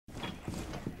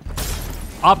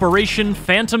Operation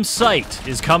Phantom Sight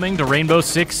is coming to Rainbow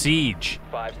Six Siege.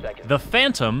 5 seconds. The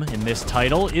Phantom in this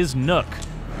title is Nook,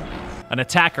 an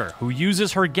attacker who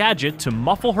uses her gadget to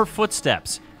muffle her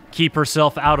footsteps, keep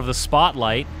herself out of the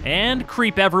spotlight, and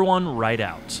creep everyone right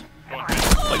out.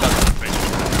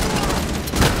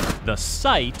 The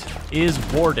Sight is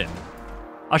Warden,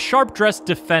 a sharp-dressed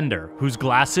defender whose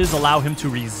glasses allow him to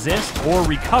resist or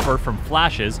recover from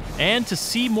flashes and to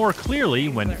see more clearly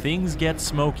when things get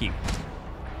smoky.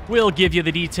 We'll give you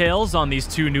the details on these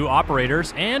two new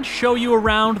operators and show you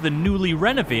around the newly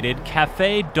renovated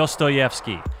Café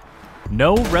Dostoyevsky.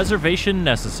 No reservation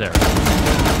necessary.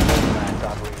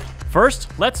 First,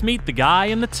 let's meet the guy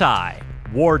in the tie,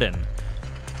 Warden.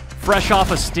 Fresh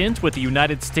off a stint with the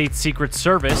United States Secret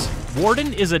Service,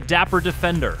 Warden is a dapper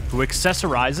defender who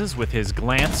accessorizes with his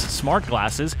glance smart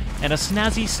glasses and a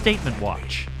snazzy statement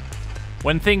watch.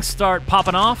 When things start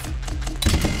popping off,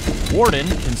 Warden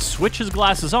can switch his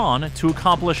glasses on to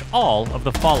accomplish all of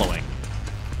the following.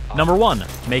 Number 1,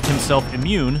 make himself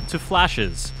immune to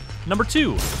flashes. Number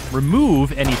 2,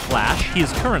 remove any flash he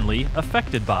is currently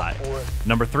affected by.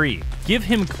 Number 3, give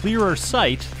him clearer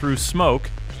sight through smoke.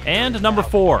 And number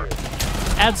 4,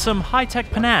 add some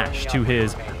high-tech panache to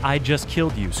his "I just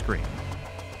killed you" screen.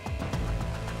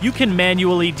 You can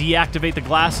manually deactivate the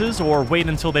glasses or wait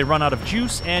until they run out of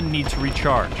juice and need to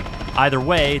recharge. Either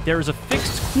way, there is a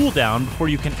fixed cooldown before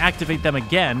you can activate them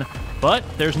again, but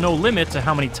there's no limit to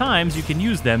how many times you can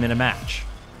use them in a match.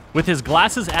 With his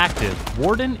glasses active,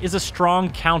 Warden is a strong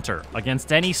counter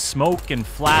against any smoke and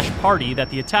flash party that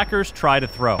the attackers try to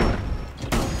throw.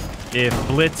 If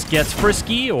Blitz gets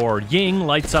frisky or Ying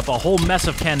lights up a whole mess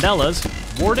of candelas,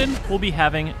 Warden will be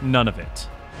having none of it.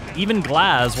 Even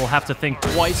Glaz will have to think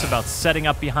twice about setting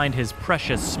up behind his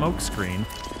precious smoke screen,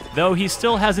 though he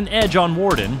still has an edge on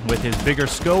Warden with his bigger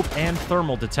scope and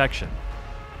thermal detection.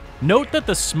 Note that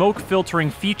the smoke filtering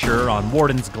feature on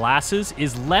Warden's glasses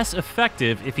is less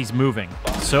effective if he's moving,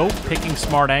 so picking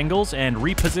smart angles and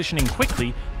repositioning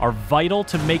quickly are vital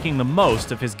to making the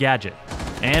most of his gadget.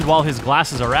 And while his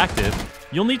glasses are active,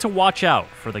 you'll need to watch out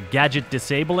for the gadget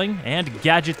disabling and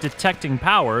gadget detecting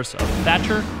powers of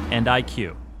Thatcher and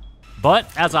IQ. But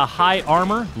as a high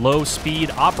armor, low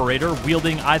speed operator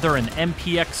wielding either an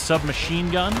MPX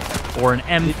submachine gun or an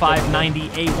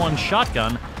M590A1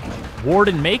 shotgun,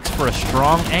 Warden makes for a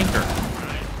strong anchor,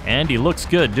 and he looks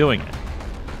good doing it.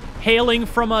 Hailing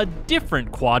from a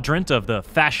different quadrant of the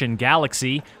fashion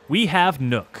galaxy, we have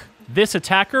Nook. This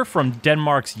attacker from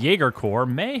Denmark's Jaeger Corps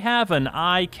may have an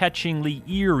eye-catchingly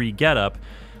eerie getup,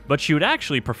 but you'd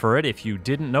actually prefer it if you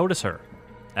didn't notice her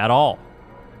at all.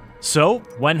 So,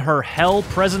 when her Hell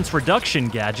Presence Reduction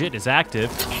gadget is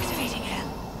active,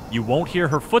 you won't hear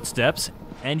her footsteps,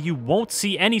 and you won't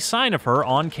see any sign of her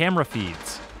on camera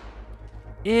feeds.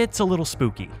 It's a little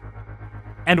spooky.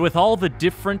 And with all the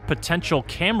different potential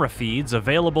camera feeds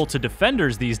available to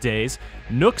defenders these days,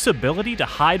 Nook's ability to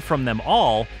hide from them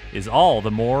all is all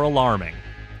the more alarming.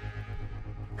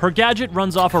 Her gadget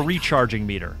runs off a recharging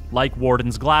meter, like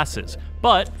Warden's glasses,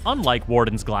 but unlike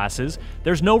Warden's glasses,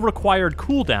 there's no required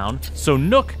cooldown, so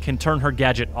Nook can turn her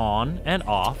gadget on and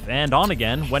on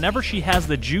again whenever she has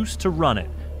the juice to run it,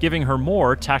 giving her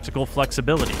more tactical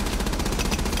flexibility.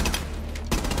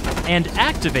 And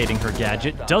activating her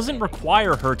gadget doesn't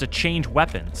require her to change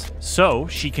weapons, so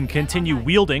she can continue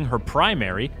wielding her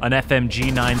primary, an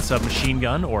FMG-9 submachine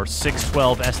gun or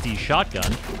 612 SD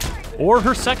shotgun, or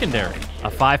her secondary, a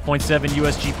 5.7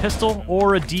 USG pistol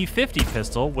or a D50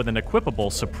 pistol with an equipable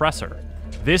suppressor.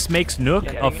 This makes Nook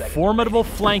a formidable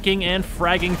flanking and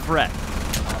fragging threat,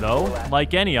 though,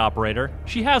 like any operator,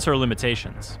 she has her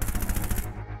limitations.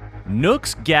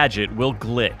 Nook's gadget will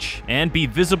glitch and be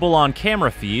visible on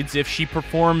camera feeds if she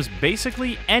performs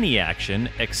basically any action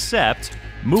except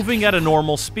moving at a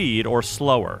normal speed or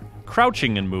slower,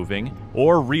 crouching and moving,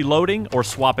 or reloading or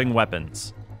swapping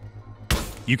weapons.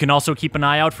 You can also keep an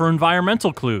eye out for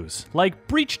environmental clues, like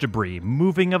breach debris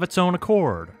moving of its own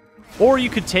accord. Or you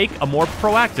could take a more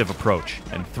proactive approach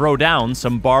and throw down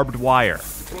some barbed wire.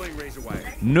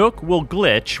 Nook will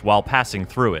glitch while passing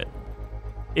through it.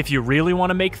 If you really want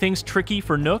to make things tricky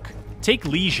for Nook, take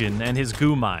Lesion and his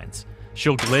goo mines.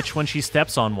 She'll glitch when she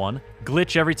steps on one,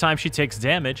 glitch every time she takes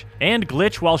damage, and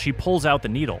glitch while she pulls out the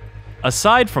needle.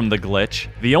 Aside from the glitch,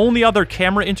 the only other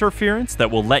camera interference that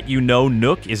will let you know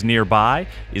Nook is nearby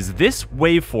is this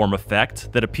waveform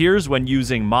effect that appears when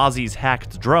using Mozzie's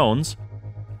hacked drones,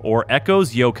 or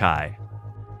Echo's yokai.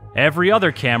 Every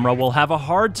other camera will have a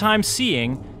hard time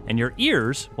seeing, and your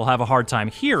ears will have a hard time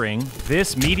hearing,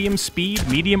 this medium speed,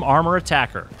 medium armor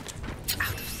attacker.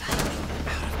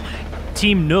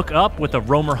 Team Nook up with a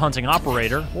roamer hunting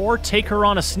operator, or take her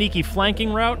on a sneaky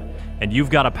flanking route, and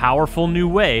you've got a powerful new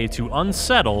way to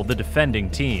unsettle the defending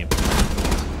team.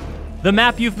 The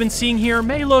map you've been seeing here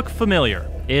may look familiar.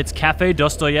 It's Cafe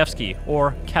Dostoyevsky,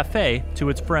 or Cafe to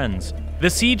its friends. The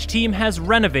Siege team has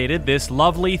renovated this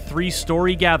lovely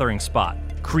 3-story gathering spot,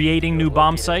 creating new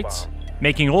bomb sites,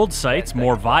 making old sites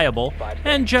more viable,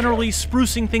 and generally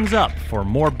sprucing things up for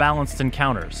more balanced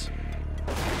encounters.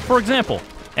 For example,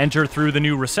 enter through the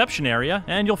new reception area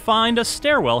and you'll find a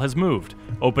stairwell has moved,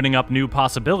 opening up new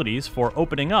possibilities for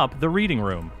opening up the reading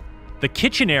room. The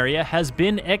kitchen area has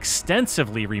been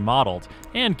extensively remodeled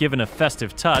and given a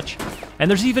festive touch, and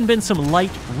there's even been some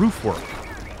light roof work.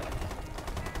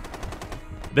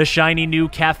 The shiny new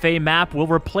cafe map will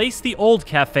replace the old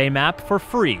cafe map for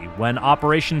free when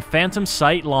Operation Phantom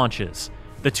Sight launches.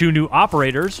 The 2 new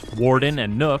operators, Warden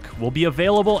and Nook, will be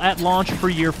available at launch for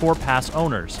Year 4 Pass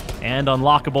owners, and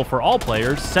unlockable for all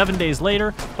players 7 days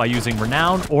later by using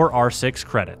Renown or R6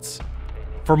 credits.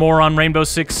 For more on Rainbow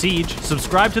Six Siege,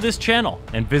 subscribe to this channel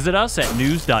and visit us at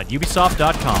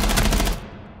news.ubisoft.com.